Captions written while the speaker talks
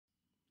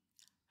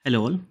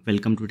Hello all,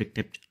 welcome to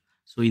TechTip.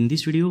 So in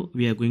this video,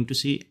 we are going to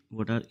see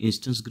what are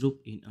instance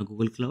group in a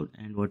Google Cloud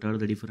and what are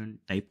the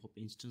different type of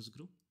instance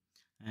group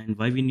and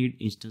why we need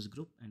instance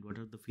group and what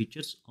are the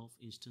features of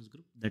instance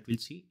group that we'll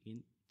see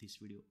in this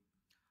video.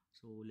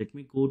 So let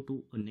me go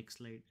to a next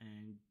slide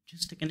and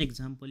just take an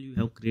example. You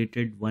have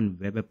created one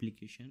web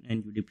application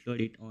and you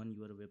deployed it on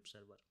your web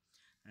server.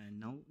 And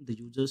now the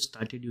users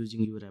started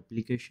using your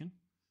application.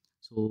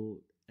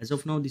 So as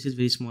of now, this is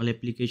very small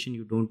application.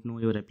 You don't know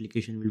your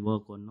application will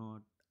work or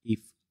not, if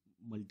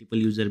multiple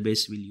user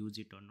base will use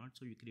it or not.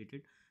 So you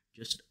created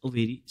just a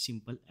very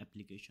simple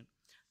application.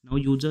 Now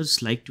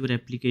users liked your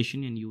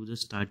application and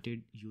users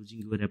started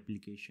using your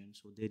application.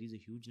 So there is a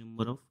huge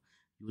number of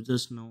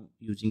users now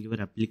using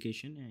your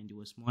application and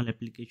your small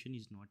application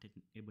is not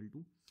able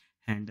to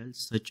handle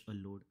such a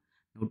load.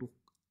 Now to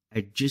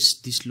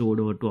adjust this load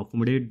or to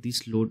accommodate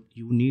this load,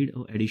 you need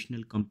a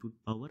additional compute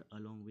power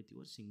along with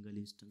your single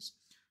instance.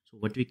 So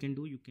what we can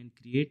do, you can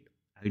create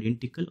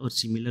identical or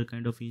similar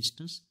kind of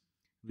instance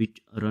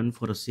which run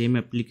for a same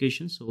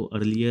application. So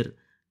earlier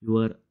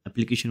your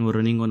application were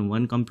running on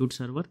one compute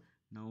server.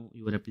 Now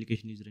your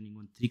application is running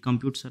on 3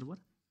 compute server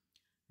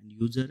and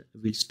user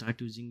will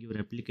start using your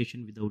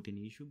application without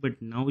any issue.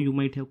 But now you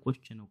might have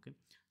question, okay,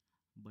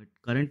 but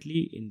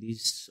currently in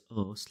this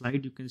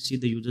slide you can see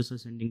the users are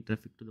sending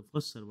traffic to the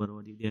first server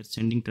or they are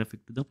sending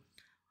traffic to the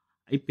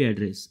IP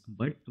address.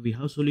 But we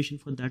have solution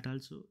for that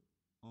also.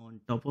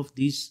 On top of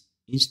this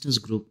instance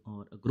group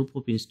or a group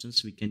of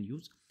instance, we can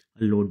use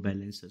a load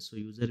balancer. So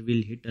user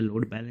will hit a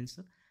load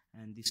balancer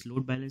and this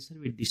load balancer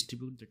will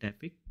distribute the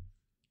traffic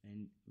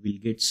and will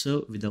get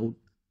served without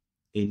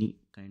any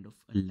kind of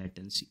a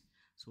latency.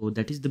 So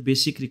that is the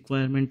basic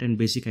requirement and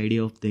basic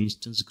idea of the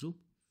instance group.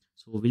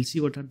 So we'll see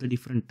what are the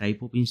different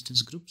type of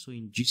instance groups. So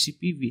in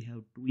GCP we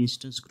have 2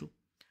 instance group.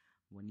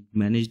 One is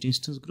managed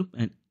instance group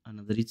and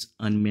another is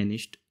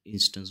unmanaged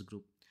instance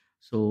group.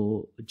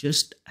 So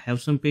just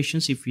have some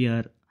patience if we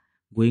are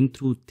going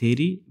through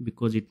theory,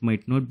 because it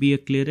might not be a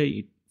clearer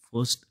at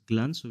first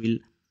glance. So we'll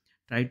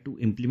try to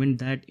implement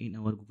that in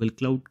our Google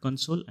Cloud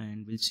Console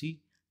and we'll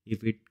see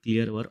if it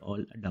clear our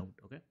all doubt.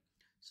 Okay,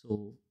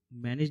 so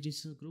managed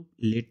instance group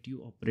let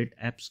you operate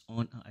apps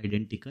on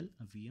identical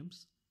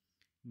VMs.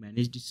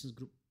 Managed instance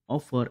group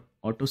offer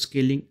auto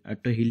scaling,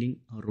 auto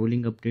healing,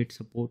 rolling update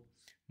support,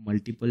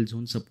 multiple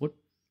zone support,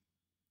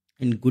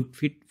 and good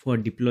fit for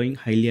deploying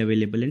highly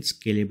available and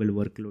scalable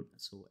workload.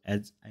 So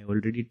as I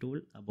already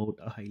told about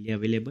a highly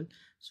available,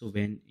 so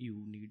when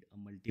you need a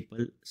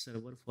multiple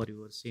server for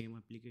your same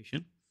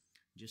application,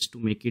 just to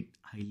make it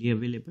highly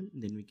available,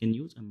 then we can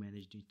use a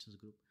managed instance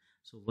group.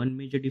 So one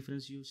major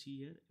difference you see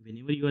here,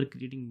 whenever you are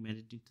creating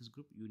managed instance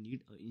group, you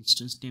need an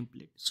instance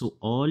template. So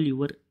all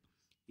your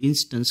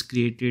instance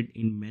created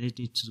in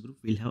managed instance group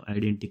will have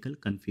identical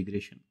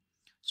configuration.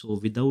 So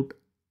without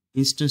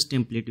instance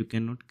template, you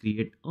cannot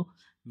create a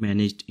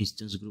managed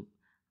instance group.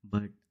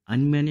 But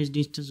unmanaged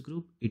instance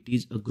group, it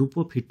is a group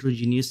of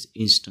heterogeneous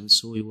instance,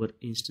 so your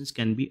instance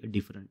can be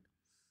different.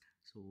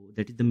 So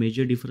that is the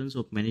major difference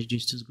of managed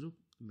instance group.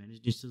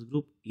 Managed instance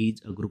group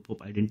is a group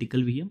of identical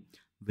VM,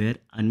 where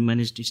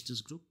unmanaged instance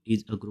group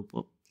is a group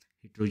of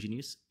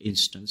heterogeneous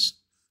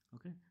instance.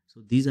 Okay, so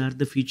these are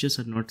the features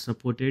are not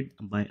supported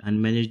by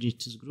unmanaged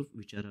instance group,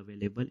 which are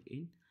available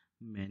in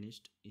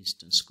managed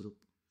instance group.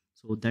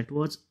 So that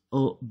was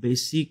a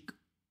basic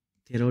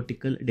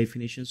theoretical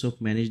definitions of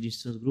managed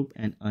instance group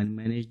and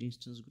unmanaged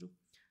instance group.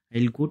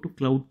 I'll go to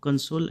Cloud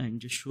Console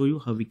and just show you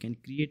how we can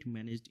create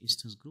managed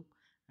instance group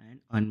and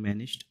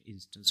unmanaged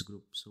instance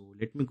group. So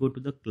let me go to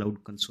the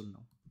Cloud Console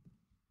now.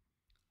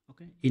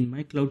 Okay, in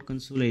my Cloud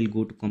Console, I'll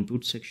go to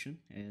compute section,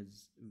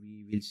 as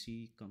we will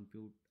see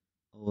compute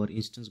or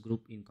instance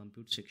group in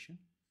compute section.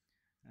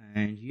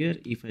 And here,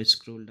 if I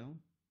scroll down,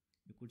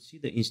 you could see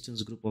the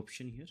instance group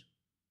option here.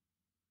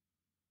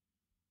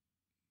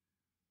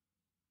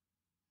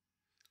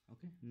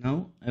 Okay,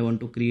 now I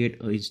want to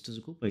create an instance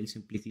group. I'll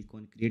simply click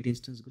on create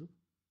instance group.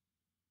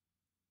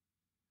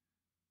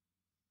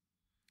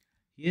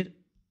 Here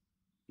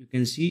you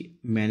can see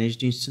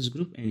managed instance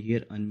group and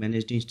here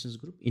unmanaged instance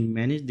group. In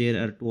managed,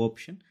 there are 2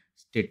 options,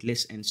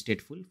 stateless and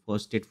stateful. For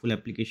stateful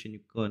application,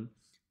 you can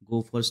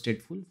go for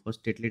stateful. For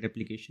stateless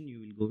application, you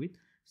will go with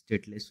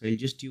stateless. So I'll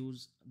just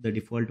use the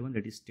default one,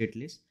 that is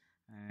stateless.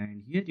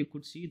 And here you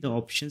could see the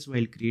options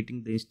while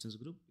creating the instance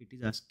group. It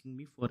is asking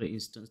me for an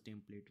instance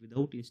template.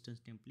 Without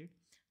instance template,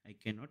 I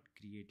cannot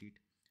create it.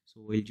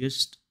 So I'll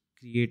just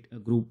create a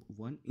group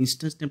 1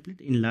 instance template.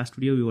 In last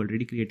video, we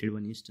already created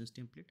one instance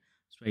template.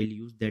 So I'll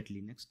use that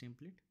Linux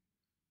template.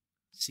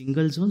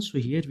 Single zone. So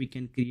here we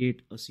can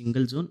create a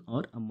single zone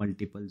or a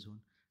multiple zone.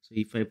 So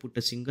if I put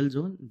a single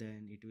zone,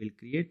 then it will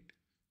create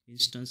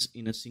instance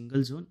in a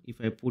single zone. If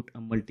I put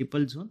a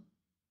multiple zone,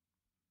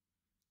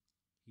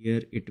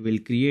 here it will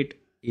create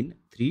in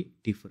 3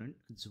 different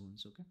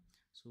zones. Okay,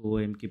 so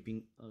I am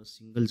keeping a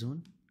single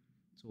zone.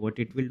 So what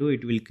it will do,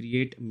 it will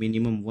create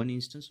minimum 1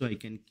 instance. So I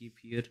can keep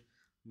here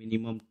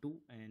minimum 2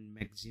 and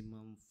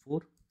maximum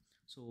 4.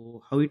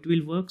 So how it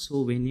will work,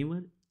 so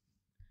whenever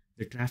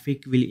the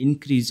traffic will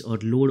increase or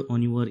load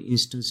on your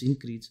instance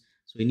increase.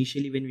 So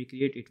initially when we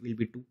create, it will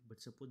be 2,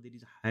 but suppose there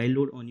is a high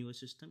load on your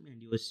system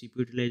and your CPU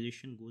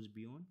utilization goes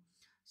beyond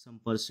some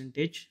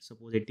percentage,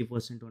 suppose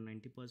 80% or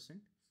 90%.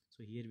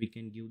 So here we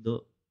can give the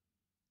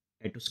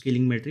auto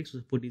scaling matrix. So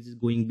suppose it is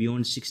going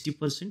beyond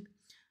 60%,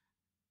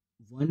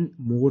 one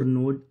more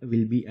node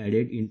will be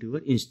added into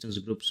your instance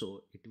group.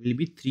 So it will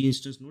be 3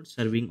 instance nodes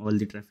serving all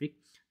the traffic.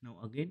 Now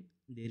again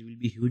there will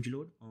be huge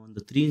load on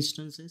the 3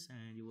 instances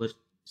and your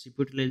CPU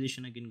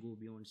utilization again go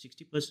beyond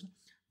 60%,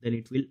 then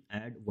it will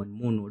add one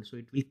more node. So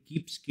it will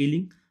keep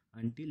scaling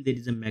until there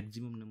is a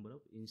maximum number of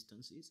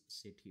instances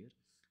set here.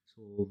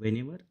 So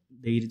whenever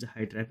there is a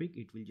high traffic,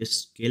 it will just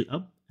scale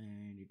up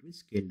and it will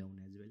scale down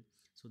as well.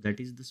 So that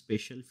is the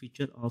special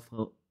feature of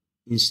a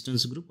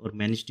instance group or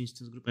managed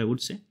instance group, I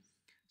would say.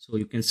 So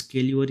you can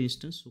scale your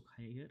instance. So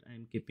here I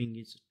am keeping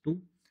is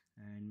 2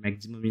 and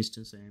maximum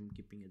instance I am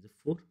keeping as a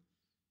 4.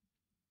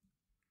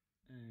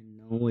 And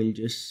now I'll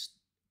just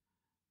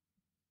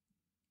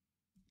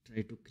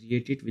try to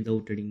create it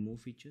without adding more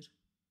feature,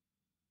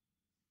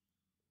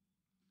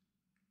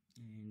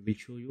 and we'll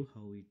show you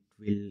how it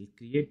will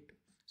create.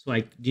 So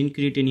I didn't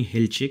create any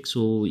health check.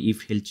 So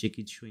if health check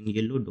is showing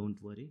yellow,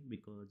 don't worry,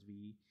 because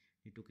we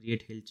need to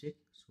create health check.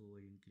 So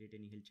I didn't create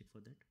any health check for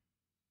that.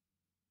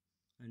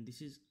 And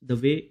this is the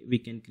way we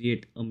can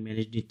create a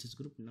managed instance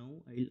group. Now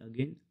I'll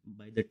again,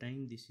 by the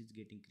time this is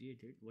getting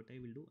created, what I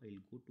will do,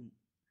 I'll go to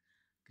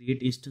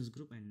create instance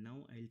group, and now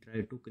I'll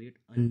try to create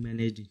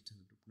unmanaged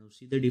instance group. Now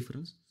see the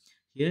difference.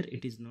 Here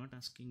it is not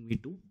asking me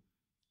to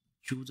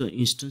choose an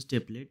instance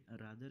template,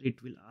 rather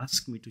it will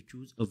ask me to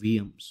choose a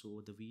VM.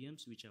 So the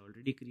VMs which I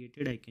already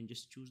created, I can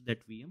just choose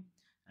that VM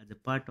as a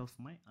part of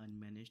my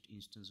unmanaged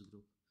instance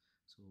group.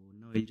 So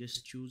now I'll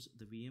just choose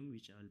the VM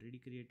which I already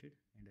created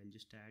and I'll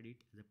just add it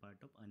as a part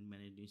of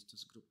unmanaged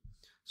instance group.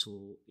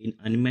 So in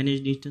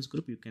unmanaged instance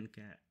group you can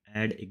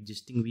add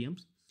existing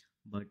VMs,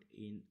 but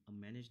in a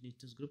managed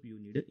instance group you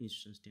need an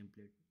instance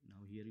template.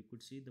 Now here you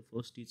could see the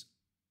first is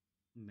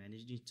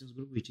managed instance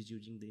group, which is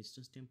using the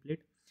instance template,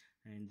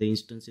 and the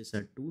instances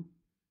are 2.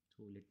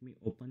 So let me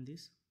open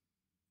this.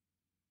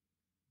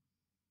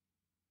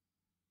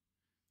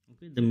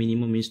 Okay, the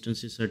minimum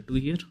instances are 2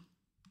 here,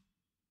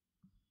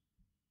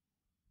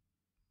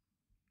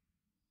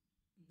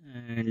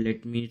 and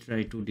let me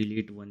try to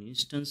delete one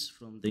instance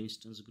from the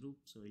instance group.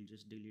 So I'll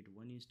just delete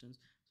one instance.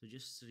 So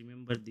just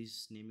remember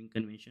this naming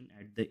convention,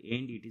 at the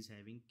end it is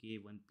having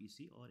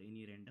k1pc or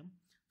any random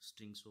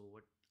string. So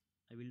what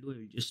I will do, I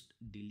will just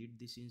delete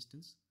this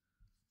instance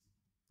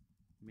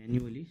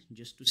manually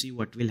just to see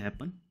what will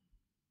happen.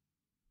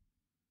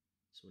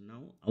 So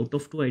now out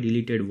of 2 I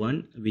deleted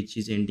one which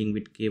is ending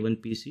with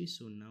k1pc.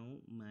 So now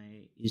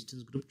my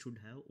instance group should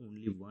have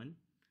only one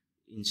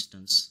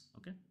instance.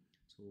 Okay,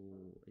 so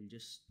I'll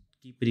just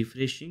keep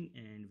refreshing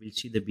and we'll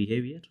see the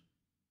behavior.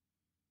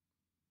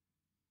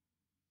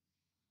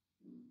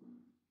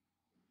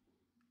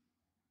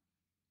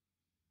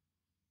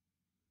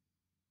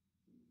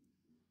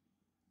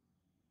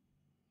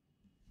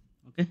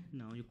 Okay,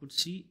 now you could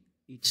see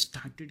it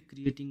started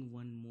creating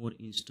one more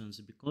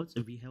instance, because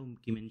we have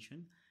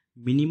mentioned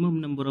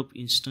minimum number of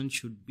instance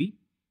should be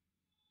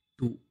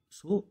 2.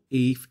 So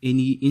if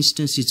any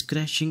instance is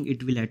crashing,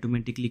 it will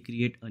automatically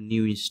create a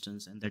new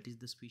instance, and that is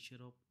the feature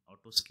of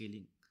auto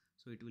scaling.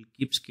 So it will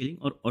keep scaling,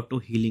 or auto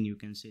healing you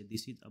can say.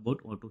 This is about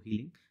auto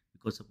healing,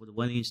 because suppose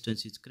one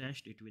instance is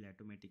crashed, it will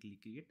automatically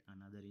create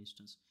another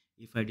instance.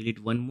 If I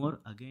delete one more,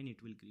 again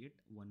it will create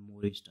one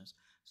more instance.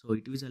 So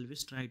it will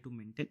always try to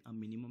maintain a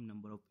minimum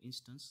number of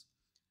instance.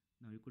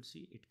 Now you could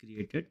see it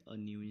created a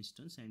new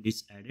instance and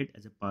it's added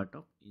as a part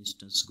of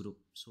instance group.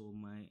 So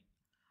my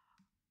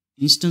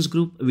instance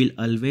group will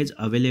always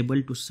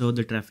available to serve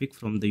the traffic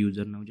from the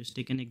user. Now just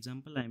take an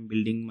example. I am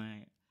building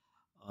my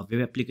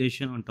web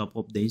application on top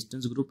of the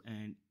instance group,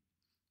 and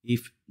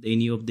if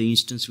any of the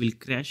instance will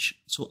crash,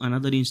 so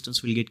another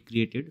instance will get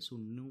created, so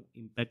no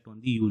impact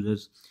on the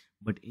users.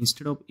 But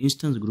instead of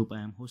instance group,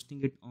 I am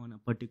hosting it on a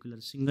particular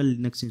single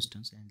Linux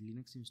instance, and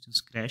Linux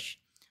instance crash,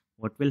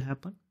 what will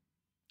happen?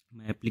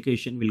 My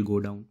application will go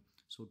down.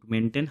 So to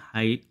maintain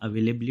high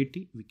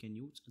availability, we can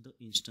use the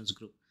instance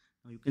group.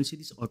 Now you can see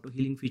this auto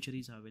healing feature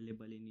is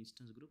available in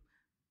instance group.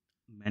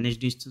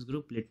 Managed instance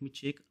group, let me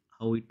check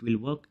how it will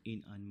work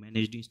in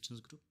unmanaged instance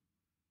group.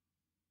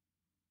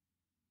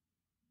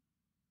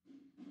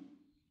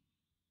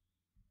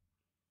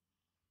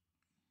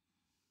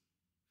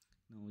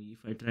 Now if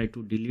I try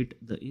to delete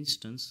the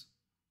instance,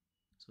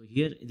 so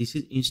here this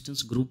is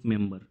instance group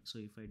member. So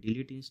if I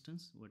delete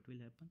instance, what will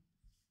happen?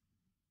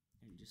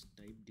 I'll just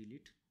type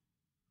delete.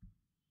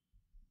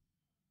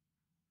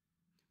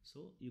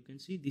 So you can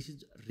see this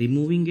is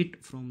removing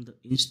it from the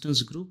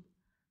instance group,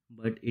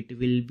 but it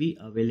will be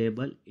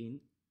available in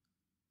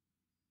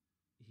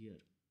here.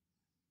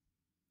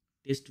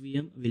 Test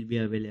VM will be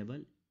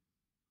available.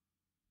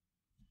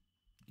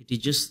 It is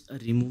just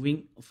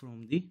removing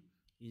from the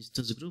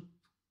instance group.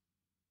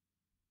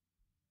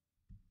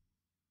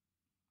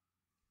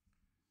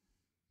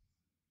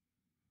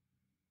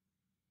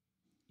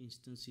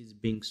 Instance is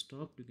being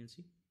stopped, you can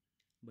see.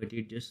 but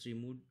it just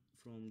removed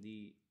from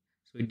the,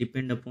 so it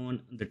depend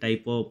upon the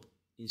type of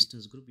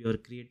instance group you are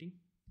creating.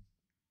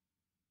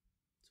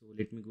 So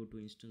let me go to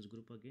instance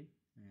group again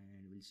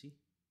and we'll see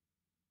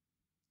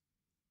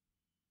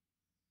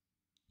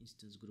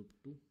instance group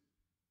 2.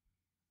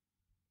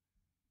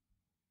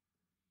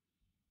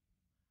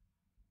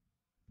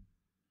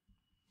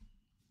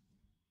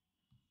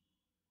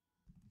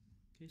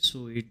 Okay,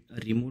 so it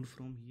removed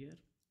from here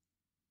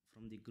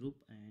from the group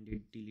and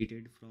it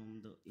deleted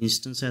from the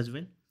instance as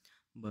well,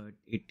 but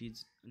it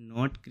is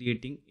not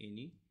creating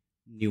any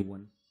new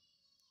one.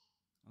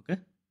 Okay,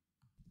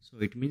 so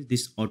it means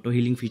this auto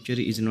healing feature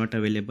is not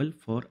available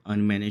for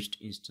unmanaged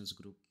instance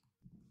group.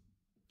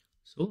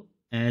 So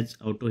as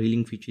auto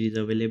healing feature is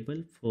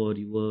available for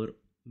your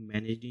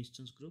managed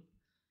instance group,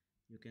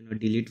 you cannot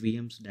delete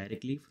VMs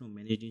directly from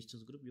managed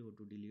instance group. You have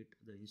to delete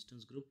the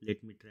instance group.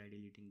 Let me try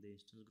deleting the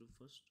instance group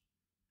first.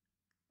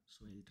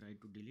 So I'll try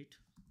to delete,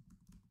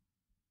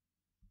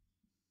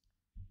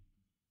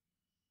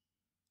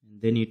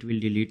 and then it will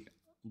delete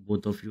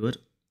both of your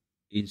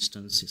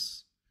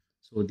instances.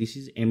 So this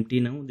is empty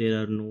now.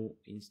 There are no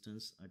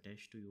instance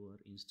attached to your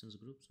instance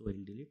group. So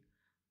I'll delete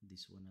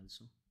this one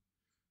also.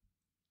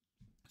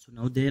 So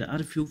now there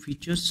are few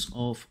features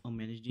of a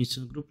managed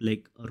instance group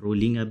like a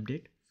rolling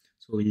update.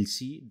 So we'll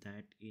see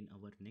that in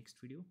our next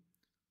video.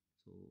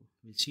 So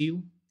we'll see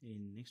you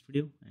in next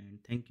video, and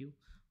thank you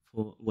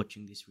for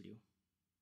watching this video.